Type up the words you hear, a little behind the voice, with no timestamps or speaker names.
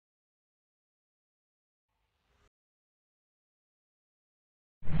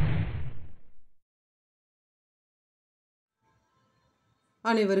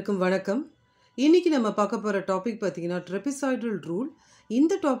அனைவருக்கும் வணக்கம். இன்னைக்கு நம்ம பார்க்க போற டாபிக் பார்த்தீங்கன்னா, ட்ரெபிசாய்டல் ரூல்.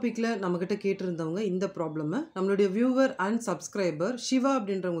 இந்த டாபிக்ல நம்மகிட்ட கேட்டிருந்தவங்க இந்த ப்ராப்ளம நம்மளுடைய வியூவர் அண்ட் சப்ஸ்கிரைபர் சிவா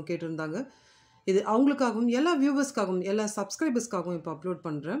அப்படின்றவங்க கேட்டிருந்தாங்க. இது அவங்களுக்காகவும், எல்லா வியூவர்ஸ்க்காகவும், எல்லா சப்ஸ்கிரைபர்ஸ்க்காகவும் இப்போ அப்லோட்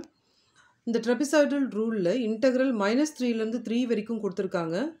பண்றேன். இந்த ட்ரெபிசாய்டல் ரூல்ல இன்டெக்ரல் -3லேருந்து 3 வரைக்கும்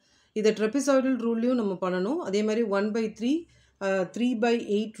குடுத்துருக்காங்க. இத ட்ரெபிசாய்டல் ரூல்லயும் நம்ம பண்ணணும். அதே மாரி 1/3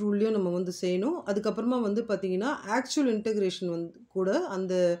 3/8 ரூல்லையும் நம்ம வந்து செய்யணும். அதுக்கப்புறமா வந்து பார்த்தீங்கன்னா, ஆக்சுவல் இன்டகிரேஷன் வந்து கூட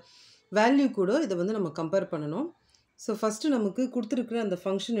அந்த வேல்யூ கூட இத வந்து நம்ம கம்பேர் பண்ணணும். ஸோ ஃபர்ஸ்ட்டு நமக்கு குடுத்துருக்கிற அந்த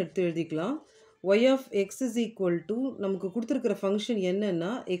ஃபங்ஷன் எடுத்து எழுதிக்கலாம். y of x is equal to நமக்கு குடுத்துருக்கிற ஃபங்ஷன்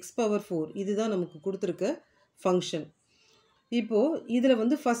என்னன்னா, x⁴ இதுதான் நமக்கு குடுத்துருக்க ஃபங்ஷன். இப்போ இதில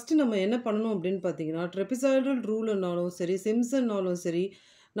வந்து ஃபர்ஸ்ட்டு நம்ம என்ன பண்ணணும் அப்படின்னு பார்த்தீங்கன்னா, ட்ரெபிசாய்டல் ரூல்னாலும் சரி, சிம்ப்சன்னாலும் சரி,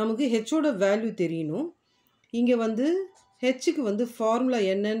 நமக்கு ஹெச்சோட வேல்யூ தெரியணும். இங்க வந்து ஹெச்சுக்கு வந்து ஃபார்முலா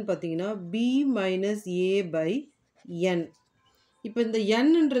என்னன்னு பார்த்தீங்கன்னா, b minus a by n. இப்போ இந்த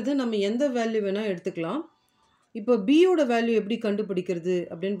nன்றது நம்ம எந்த வேல்யூ வேணா எடுத்துக்கலாம். இப்போ b யோட வேல்யூ எப்படி கண்டுபிடிக்கிறது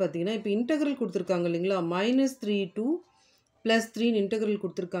அப்படின்னு பார்த்தீங்கன்னா, இப்போ இன்டெக்ரல் குடுத்துருக்காங்க இல்லைங்களா? -3 to +3 இன்டெக்ரல்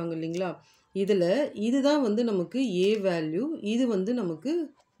குடுத்துருக்காங்க இல்லைங்களா? இதில இதுதான் வந்து நமக்கு a வேல்யூ, இது வந்து நமக்கு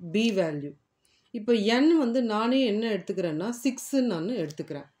b வேல்யூ. இப்போ n வந்து நானே என்ன எடுத்துக்கிறேன்னா, 6ன்னு நான்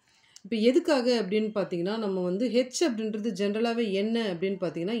எடுத்துக்கிறேன். இப்போ எதுக்காக அப்படின்னு பார்த்தீங்கன்னா, நம்ம வந்து h அப்படின்றது ஜென்ரலாவே என்ன அப்படின்னு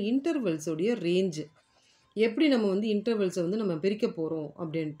பார்த்தீங்கன்னா, இன்டர்வல்ஸ் உடைய ரேஞ்ச். எப்படி நம்ம வந்து இன்டர்வல்ஸை வந்து நம்ம பிரிக்க போறோம்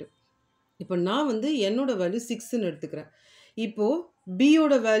அப்படின்ட்டு. இப்போ நான் வந்து என்னோட வேல்யூ 6ன்னு எடுத்துக்கிறேன். இப்போ b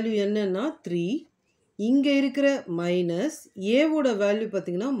யோட வேல்யூ என்னன்னா 3. இங்க இருக்கிற மைனஸ் a வோட வேல்யூ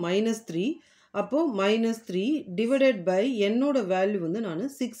பார்த்தீங்கன்னா -3. அப்போ -3 டிவைடட் பை என்னோட வேல்யூ வந்து நான்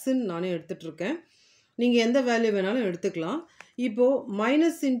 6ன்னு நானே எடுத்துட்டு இருக்கேன். நீங்க எந்த வேல்யூ வேணாலும் எடுத்துக்கலாம். இப்போ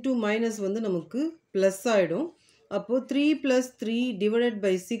மைனஸ் இன்டு மைனஸ் வந்து நமக்கு ப்ளஸ் ஆயிடும். அப்போ 3 + 3 டிவைடட்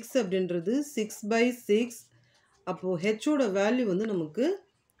பை 6 அப்படின்றது 6/6. அப்போ ஹெச்சோட வேல்யூ வந்து நமக்கு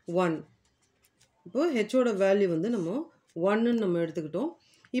 1. இப்போ ஹெச்சோட வேல்யூ வந்து நம்ம 1ன்னு நம்ம எடுத்துக்கிட்டோம்.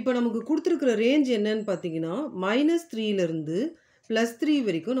 இப்போ நமக்கு கொடுத்துருக்கிற ரேஞ்ச் என்னன்னு பார்த்தீங்கன்னா, -3லேருந்து +3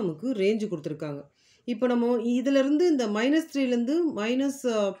 வரைக்கும் நமக்கு ரேஞ்சு கொடுத்துருக்காங்க. இப்போ நம்ம இதிலேருந்து இந்த -3லேருந்து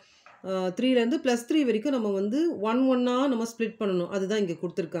 -3லேருந்து +3 வரைக்கும் நம்ம வந்து 1 1ஆ நம்ம ஸ்ப்ளிட் பண்ணணும். அதுதான் இங்கே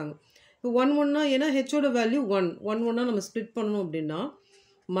கொடுத்துருக்காங்க. இப்போ 1 1ஆ ஏன்னா ஹெச்சோட வேல்யூ 1 1 1ஆ நம்ம ஸ்ப்ளிட் பண்ணணும் அப்படின்னா,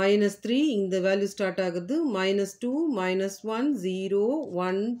 -3 இந்த வேல்யூ ஸ்டார்ட் ஆகுது. -2 -1 0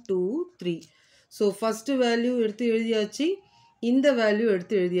 1 2 3. ஸோ ஃபஸ்ட்டு வேல்யூ எடுத்து எழுதியாச்சு. இந்த வேல்யூ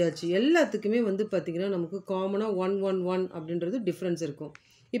எடுத்து எழுதியாச்சு. எல்லாத்துக்குமே வந்து பார்த்தீங்கன்னா, நமக்கு காமனா 1 1 1 அப்படின்றது டிஃப்ரென்ஸ் இருக்கும்.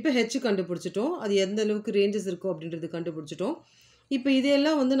 இப்போ ஹெச் கண்டுபிடிச்சிட்டோம். அது எந்த அளவுக்கு ரேஞ்சஸ் இருக்கும் அப்படின்றது கண்டுபிடிச்சிட்டோம். இப்போ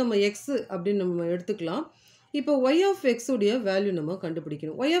இதையெல்லாம் வந்து நம்ம x அப்படின்னு நம்ம எடுத்துக்கலாம். இப்போ y of x உடைய வேல்யூ நம்ம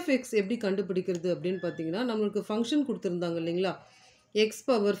கண்டுபிடிக்கணும். y of x எப்படி கண்டுபிடிக்கிறது அப்படின்னு பார்த்தீங்கன்னா, நம்மளுக்கு ஃபங்ஷன் கொடுத்துருந்தாங்க இல்லைங்களா?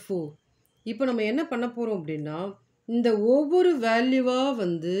 x⁴. இப்போ நம்ம என்ன பண்ண போறோம் அப்படின்னா, இந்த ஒவ்வொரு வேல்யூவா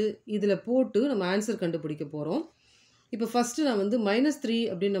வந்து இதில போட்டு நம்ம ஆன்சர் கண்டுபிடிக்க போறோம். இப்போ ஃபர்ஸ்ட்டு நான் வந்து -3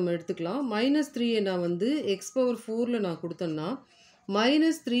 அப்படின்னு நம்ம எடுத்துக்கலாம். -3 நான் வந்து x⁴ நான் கொடுத்தேன்னா,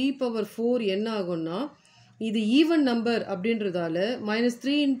 -3/4 என்ன ஆகும்னா, இது ஈவன் நம்பர் அப்படின்றதால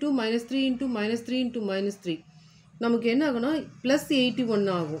 -3 இன்டு -3 இன்டு -3 இன்டு -3 நமக்கு என்ன ஆகும்னா +81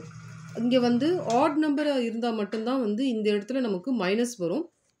 ஆகும். இங்கே வந்து ஆட் நம்பரா இருந்தால் மட்டும்தான் வந்து இந்த இடத்துல நமக்கு மைனஸ் வரும்.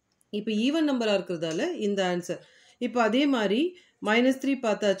 இப்போ ஈவன் நம்பராக இருக்கிறதால இந்த ஆன்சர். இப்போ அதே மாதிரி -3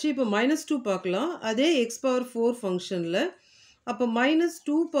 பார்த்தாச்சு. இப்போ -2 பார்க்கலாம். அதே x⁴ ஃபங்க்ஷனில். அப்போ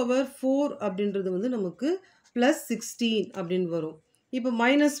 -2/4 அப்படின்றது வந்து நமக்கு +16 அப்படின்னு வரும். இப்போ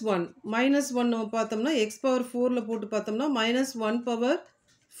 -1 நம்ம பார்த்தோம்னா x⁴ போட்டு பார்த்தோம்னா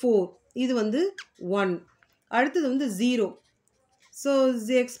 -1/4 இது வந்து 1. அடுத்தது வந்து 0. ஸோ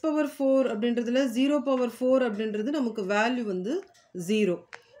x⁴ அப்படின்றதுல 0/4 அப்படின்றது நமக்கு வேல்யூ வந்து 0.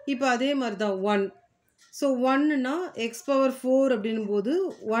 இப்போ அதே மாதிரி தான் 1. ஸோ 1ன்னா x⁴ அப்படின்னும்போது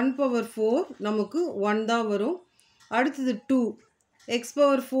 1/4 நமக்கு 1 தான் வரும். அடுத்தது 2. x⁴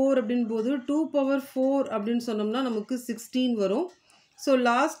 அப்படின்போது 2/4 அப்படின்னு சொன்னோம்னா நமக்கு 16 வரும். So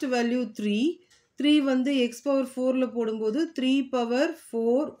last value 3. 3 வந்து x⁴ போடும்போது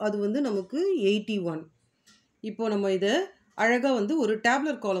 3/4 அது வந்து நமக்கு 81. இப்போ நம்ம இதை அழகாக வந்து ஒரு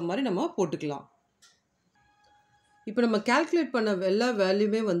டேப்லர் காலம் மாதிரி நம்ம போட்டுக்கலாம். இப்போ நம்ம கால்குலேட் பண்ண எல்லா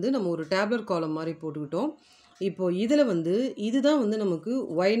வேல்யூமே வந்து நம்ம ஒரு டேப்லர் காலம் மாதிரி போட்டுக்கிட்டோம். இப்போ இதில் வந்து இதுதான் வந்து நமக்கு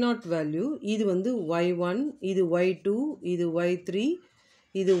y0 வேல்யூ, இது வந்து y1, இது y2, இது y3,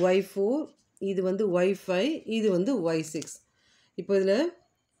 இது y4, இது வந்து y5, இது வந்து y6. இப்போ இதில்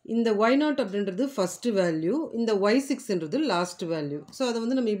இந்த y0 அப்படின்றது ஃபஸ்ட்டு வேல்யூ, இந்த y6ன்றது லாஸ்ட் வேல்யூ. ஸோ அதை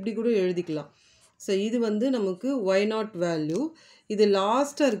வந்து நம்ம இப்படி கூட எழுதிக்கலாம். ஸோ இது வந்து நமக்கு y0 வேல்யூ, இது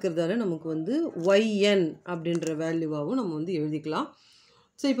லாஸ்ட்டாக இருக்கிறதால நமக்கு வந்து yn அப்படின்ற வேல்யூவாகவும் நம்ம வந்து எழுதிக்கலாம்.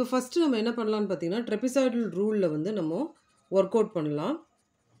 ஸோ இப்போ ஃபஸ்ட்டு நம்ம என்ன பண்ணலான்னு பார்த்தீங்கன்னா, ட்ரெபிசாய்டல் ரூலில் வந்து நம்ம ஒர்க் அவுட் பண்ணலாம்.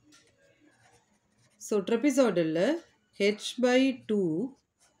 So ட்ரெபிசாய்டலில் h/2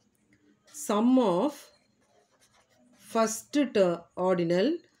 sum of first ordinal.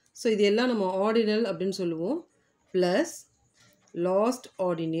 So இது எல்லாம் நம்ம ஆர்டினல் அப்படின்னு சொல்லுவோம். Plus last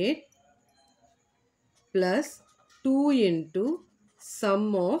ordinate plus 2 into sum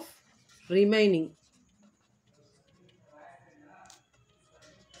of remaining.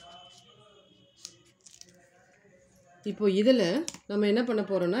 இப்போ இதில் நம்ம என்ன பண்ண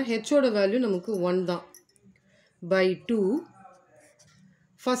போகிறோம்னா ஹெச்சோட வேல்யூ நமக்கு 1 தான். பை 2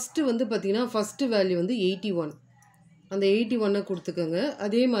 ஃபஸ்ட்டு வந்து பார்த்திங்கன்னா ஃபஸ்ட்டு வேல்யூ வந்து 81. அந்த 81 கொடுத்துக்கோங்க.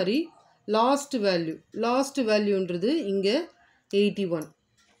 அதே மாதிரி லாஸ்ட் வேல்யூன்றது இங்கே 81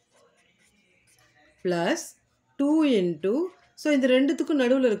 ப்ளஸ் 2 into, ஸோ இந்த ரெண்டுத்துக்கும்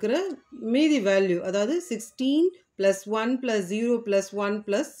நடுவில் இருக்கிற மீதி வேல்யூ, அதாவது 16 + 1 + 0 + 1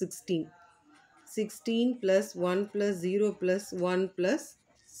 + 16. 16 + 1 + 0 + 1 +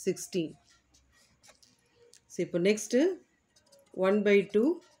 16. ஸோ இப்போ நெக்ஸ்ட்டு 1/2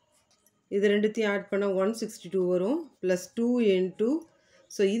 இது ரெண்டுத்தையும் ஆட் பண்ணால் 162 வரும் ப்ளஸ் 2 into,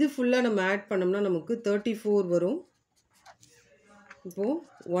 ஸோ இது ஃபுல்லாக நம்ம ஆட் பண்ணோம்னா நமக்கு 34 வரும். இப்போது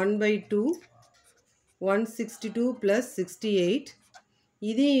 1/2 162 + 68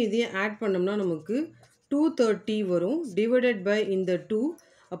 இதையும் ஆட் பண்ணோம்னா நமக்கு 230 வரும் டிவைடட் பை இந்த 2.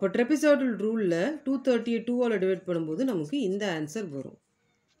 அப்போ ட்ரெபிசாய்டல் ரூலில் 230 2ஆல் டிவைட் பண்ணும்போது நமக்கு இந்த ஆன்சர் வரும்.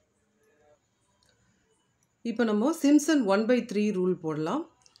 இப்போ நம்ம சிம்சன் 1/3 ரூல் போடலாம்.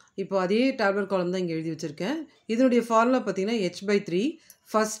 இப்போ அதே டேப்லெட் காலம் தான் இங்கே எழுதி வச்சுருக்கேன். இதனுடைய ஃபார்முலா பார்த்தீங்கன்னா h/3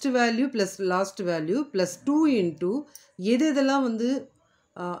 first value plus last value plus 2 into எதெல்லாம் வந்து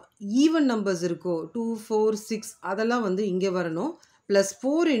ஈவன் நம்பர்ஸ் இருக்கோ 2 4 6 அதெல்லாம் வந்து இங்கே வரணும். ப்ளஸ்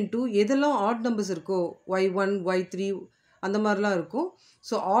 4 into எதெல்லாம் ஆட் நம்பர்ஸ் இருக்கோ y1 y3 அந்த மாதிரிலாம் இருக்கும்.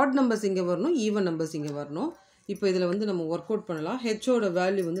 ஸோ ஆட் நம்பர்ஸ் இங்கே வரணும், ஈவன் நம்பர்ஸ் இங்கே வரணும். இப்போ இதில் வந்து நம்ம ஒர்க் அவுட் பண்ணலாம். ஹெச்சோட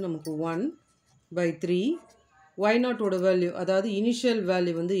வேல்யூ வந்து நமக்கு 1/3, y0ஓட வேல்யூ அதாவது இனிஷியல்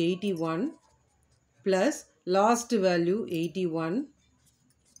வேல்யூ வந்து 81 plus last value 81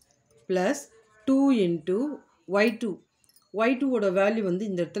 plus 2 into y2ஓட value வந்து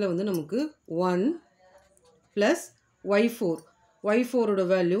இந்த இடத்துல வந்து நமக்கு 1 ப்ளஸ் y4ஓட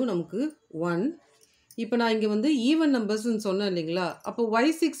வேல்யூ நமக்கு 1. இப்போ நான் இங்கே வந்து ஈவன் நம்பர்ஸ்ன்னு சொன்னேன் இல்லைங்களா, அப்போ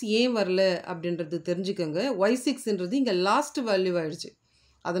y6 ஏன் வரல அப்படின்றது தெரிஞ்சுக்கோங்க. y6ன்றது இங்கே லாஸ்ட் வேல்யூ ஆயிடுச்சு.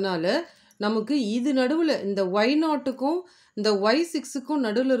 அதனால் நமக்கு இது நடுவில் இந்த y0க்கும் இந்த y6க்கும்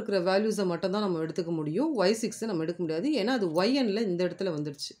நடுவில் இருக்கிற வேல்யூஸை மட்டும் தான் நம்ம எடுத்துக்க முடியும். y6 நம்ம எடுக்க முடியாது, ஏன்னா அதுynல இந்த இடத்துல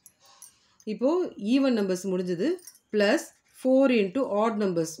வந்துடுச்சு. இப்போது ஈவன் நம்பர்ஸ் முடிஞ்சது. Plus 4 into odd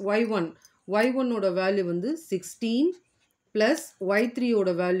numbers y1ஓட value வந்து 16 ப்ளஸ்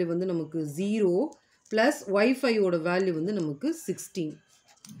y3ஓட வேல்யூ வந்து நமக்கு 0 ப்ளஸ் y5ஓட வேல்யூ வந்து நமக்கு 16.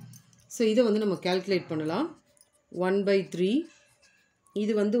 ஸோ இதை வந்து நம்ம கால்குலேட் பண்ணலாம். 1/3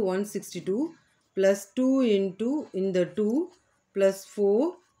 இது வந்து 162 ப்ளஸ் 2 into இந்த 2 ப்ளஸ் 4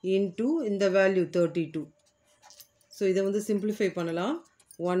 into இந்த வேல்யூ 32. ஸோ இதை வந்து சிம்பிளிஃபை பண்ணலாம்.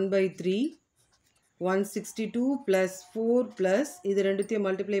 1/3 162 ப்ளஸ் 4 ப்ளஸ் இது ரெண்டுத்தையும்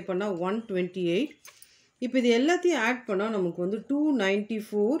மல்டிப்ளை பண்ணால் 128. இப்போ இது எல்லாத்தையும் ஆட் பண்ணால் நமக்கு வந்து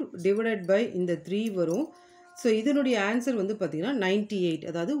 294 டிவைடட் பை இந்த 3 வரும். ஸோ இதனுடைய ஆன்சர் வந்து பார்த்திங்கன்னா 98,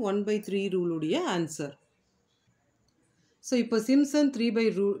 அதாவது 1/3 ரூலுடைய ஆன்சர். ஸோ இப்போ சிம்சன்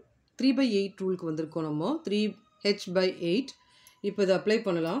 3/8 ரூலுக்கு வந்திருக்கோம். நம்ம 3h/8. இப்போ இதை அப்ளை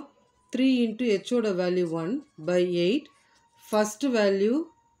பண்ணலாம். 3 into ஹெச்சோட value 1/8, first value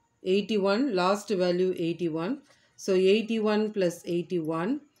 81, last value 81. So 81 +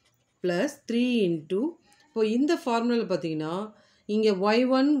 81 plus 3 into, இப்போ இந்த ஃபார்முலாவில் பார்த்தீங்கன்னா இங்கே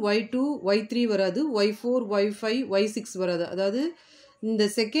y1 y2 y3 வராது, y4 y5 y6 வராது. அதாவது இந்த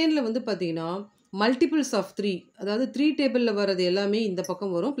செகண்டில் வந்து பார்த்தீங்கன்னா மல்டிபிள்ஸ் ஆஃப் 3, அதாவது 3 டேபிளில் வர்றது எல்லாமே இந்த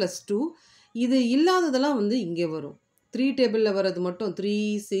பக்கம் வரும் ப்ளஸ் 2. இது இல்லாததெல்லாம் வந்து இங்கே வரும். 3 டேபிளில் வர்றது மட்டும் 3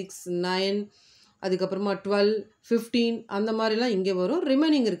 6 9 அதுக்கப்புறமா 12 15 அந்த மாதிரிலாம் இங்கே வரும்.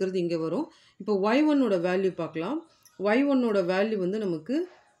 ரிமைனிங் இருக்கிறது இங்கே வரும். இப்போ y1ஓட வேல்யூ பார்க்கலாம். y1ஓட வேல்யூ வந்து நமக்கு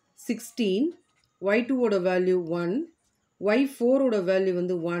 16, y2ஓட வேல்யூ 1, y4ஓட வேல்யூ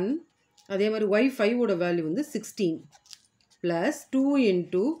வந்து 1, அதே மாதிரி y5ஓட வேல்யூ வந்து 16 ப்ளஸ் 2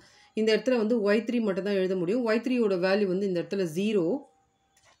 into இந்த இடத்துல வந்து y3 மட்டும் தான் எழுத முடியும். y3ஓட வேல்யூ வந்து இந்த இடத்துல 0,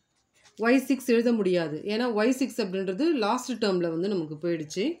 y6 எழுத முடியாது, ஏன்னா y6 அப்படின்றது லாஸ்ட் டேர்மில் வந்து நமக்கு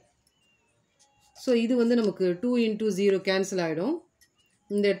போயிடுச்சு. ஸோ இது வந்து நமக்கு 2 into 0 கேன்சல் ஆகிடும்.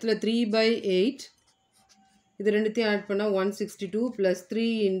 இந்த இடத்துல 3/8 இது ரெண்டுத்தையும் ஆட் பண்ணால் 162 ப்ளஸ் 3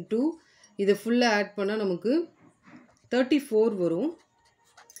 into இதை ஃபுல்லாக ஆட் பண்ணால் நமக்கு 34 வரும்.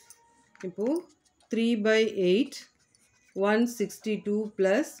 இப்போது 3/8 162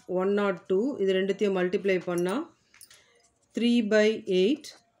 ப்ளஸ் 102 இது ரெண்டுத்தையும் மல்டிப்ளை பண்ணால் 3/8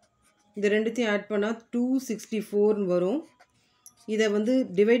 இந்த ரெண்டுத்தையும் ஆட் பண்ணால் 264 வரும். இதை வந்து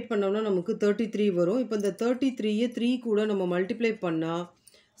டிவைட் பண்ணோம்னா நமக்கு 33 வரும். இப்போ இந்த 33யை 3 கூட நம்ம மல்டிப்ளை பண்ணால்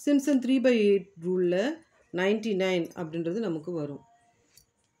சிம்சன் 3/8 ரூலில் 99 அப்படின்றது நமக்கு வரும்.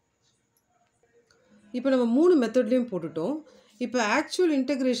 இப்போ நம்ம 3 மெத்தட்லேயும் போட்டுட்டோம். இப்போ ஆக்சுவல்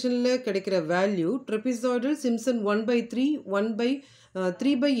இன்டகிரேஷனில் கிடைக்கிற வேல்யூ ட்ரெபிசாய்டல் சிம்சன் 1/3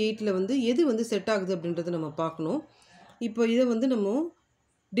 3/8ல் வந்து எது வந்து செட் ஆகுது அப்படின்றத நம்ம பார்க்கணும். இப்போ இதை வந்து நம்ம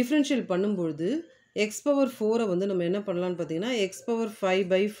டிஃப்ரென்ஷியல் பண்ணும்பொழுது எக்ஸ் பவர் 4 வந்து நம்ம என்ன பண்ணலான்னு பார்த்தீங்கன்னா எக்ஸ் பவர்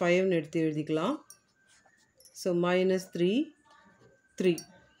 5/5ன்னு எடுத்து எழுதிக்கலாம். ஸோ -3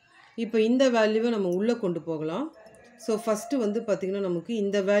 இப்போ இந்த வேல்யூவை நம்ம உள்ளே கொண்டு போகலாம். ஸோ ஃபஸ்ட்டு வந்து பார்த்திங்கன்னா நமக்கு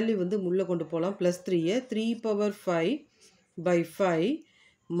இந்த வேல்யூ வந்து உள்ளே கொண்டு போகலாம். +3யை 3/5/5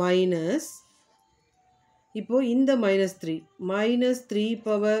 மைனஸ் இப்போது இந்த -3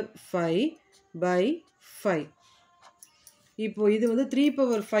 -3/5/5. இப்போது இது வந்து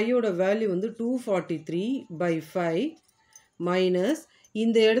 3/5ஓட வேல்யூ வந்து 243/5 மைனஸ்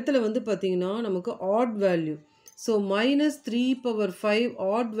இந்த இடத்துல வந்து பார்த்திங்கன்னா நமக்கு add value. So -3/5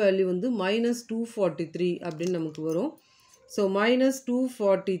 add value வந்து -243 அப்படின்னு நமக்கு வரும். So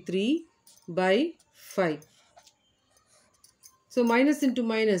 -243/5. So minus into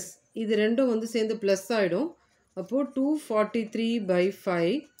minus இது ரெண்டும் வந்து சேர்ந்து ப்ளஸ் ஆகிடும். அப்போது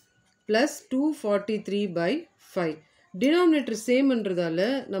 243/5 ப்ளஸ் 243/5. டினாமினேட்டர் சேம்ன்றதால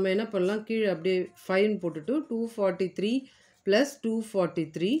நம்ம என்ன பண்ணலாம், கீழே அப்படியே 5ன்னு போட்டுட்டு 243 ப்ளஸ்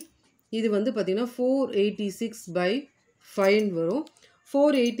 243 இது வந்து பார்த்திங்கன்னா 486/5 வரும்.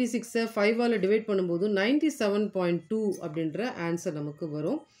 486ஐ 5ஆல் டிவைட் பண்ணும்போது 97.2 அப்படின்ற ஆன்சர் நமக்கு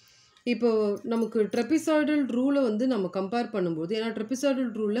வரும். இப்போது நமக்கு ட்ரெபிசாய்டல் ரூலை வந்து நம்ம கம்பேர் பண்ணும்போது, ஏன்னா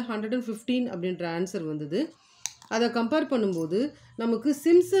ட்ரெபிசாய்டல் ரூலில் 115 அப்படின்ற ஆன்சர் வந்தது. அதை கம்பேர் பண்ணும்போது நமக்கு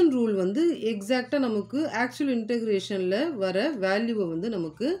சிம்சன் ரூல் வந்து எக்ஸாக்டாக நமக்கு ஆக்சுவல் இன்டகிரேஷனில் வர வேல்யூவை வந்து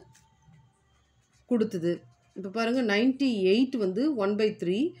நமக்கு கொடுத்துது. இப்போ பாருங்கள் 98 வந்து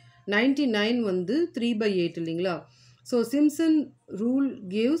 1/3, 99 வந்து 3/8 இல்லைங்களா. So Simpson rule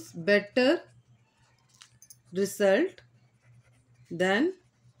gives better result than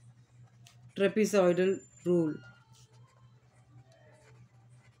trapezoidal rule.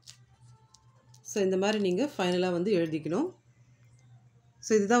 So இந்த மாதிரி நீங்கள் ஃபைனலாக வந்து எழுதிக்கணும்.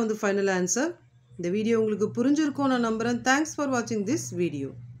 ஸோ இதுதான் வந்து ஃபைனல் ஆன்சர். இந்த வீடியோ உங்களுக்கு புரிஞ்சிருக்கும் நான் நம்புகிறேன். தேங்க்ஸ் ஃபார் வாட்சிங் திஸ் வீடியோ.